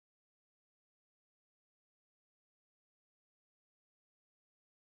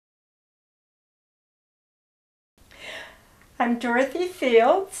I'm Dorothy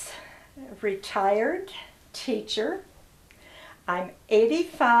Fields, retired teacher. I'm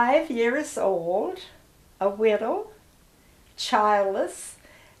 85 years old, a widow, childless,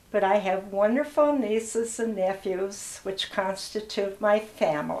 but I have wonderful nieces and nephews which constitute my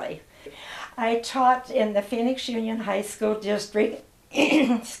family. I taught in the Phoenix Union High School District,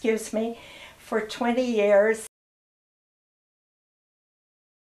 excuse me, for 20 years.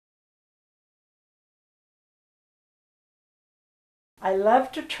 I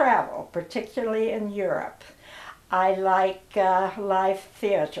love to travel, particularly in Europe. I like live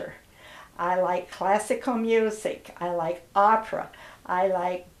theater. I like classical music. I like opera. I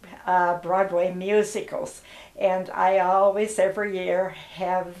like Broadway musicals. And I always, every year,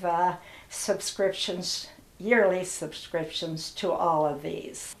 have subscriptions, yearly subscriptions to all of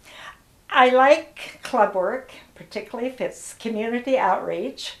these. I like club work, particularly if it's community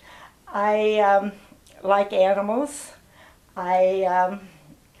outreach. I like animals. I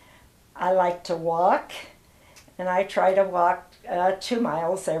like to walk, and I try to walk 2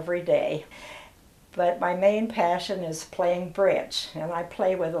 miles every day. But my main passion is playing bridge, and I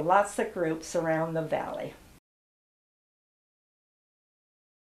play with lots of groups around the valley.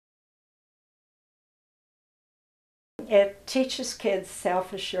 It teaches kids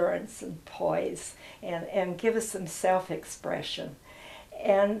self-assurance and poise, and gives them self-expression.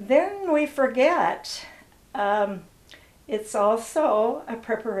 And then we forget it's also a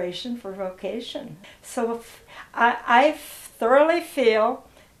preparation for vocation. So I thoroughly feel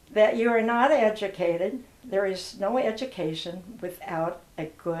that you are not educated. There is no education without a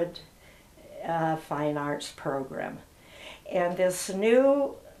good fine arts program. And this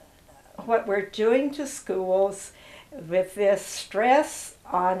new, what we're doing to schools with this stress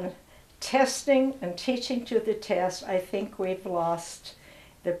on testing and teaching to the test, I think we've lost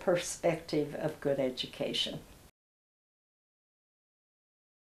the perspective of good education.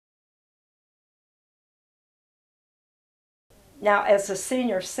 Now, as a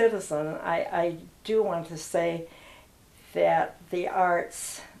senior citizen, I do want to say that the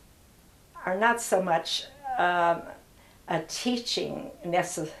arts are not so much a teaching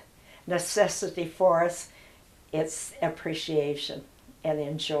necessity for us, it's appreciation and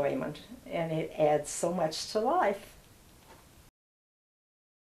enjoyment, and it adds so much to life.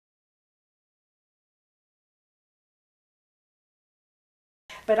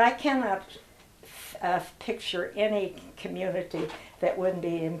 But I cannot picture any community that wouldn't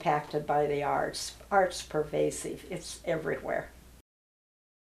be impacted by the arts. Art's pervasive, it's everywhere.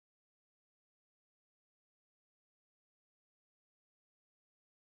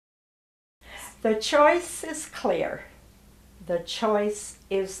 The choice is clear. The choice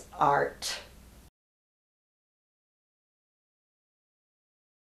is art.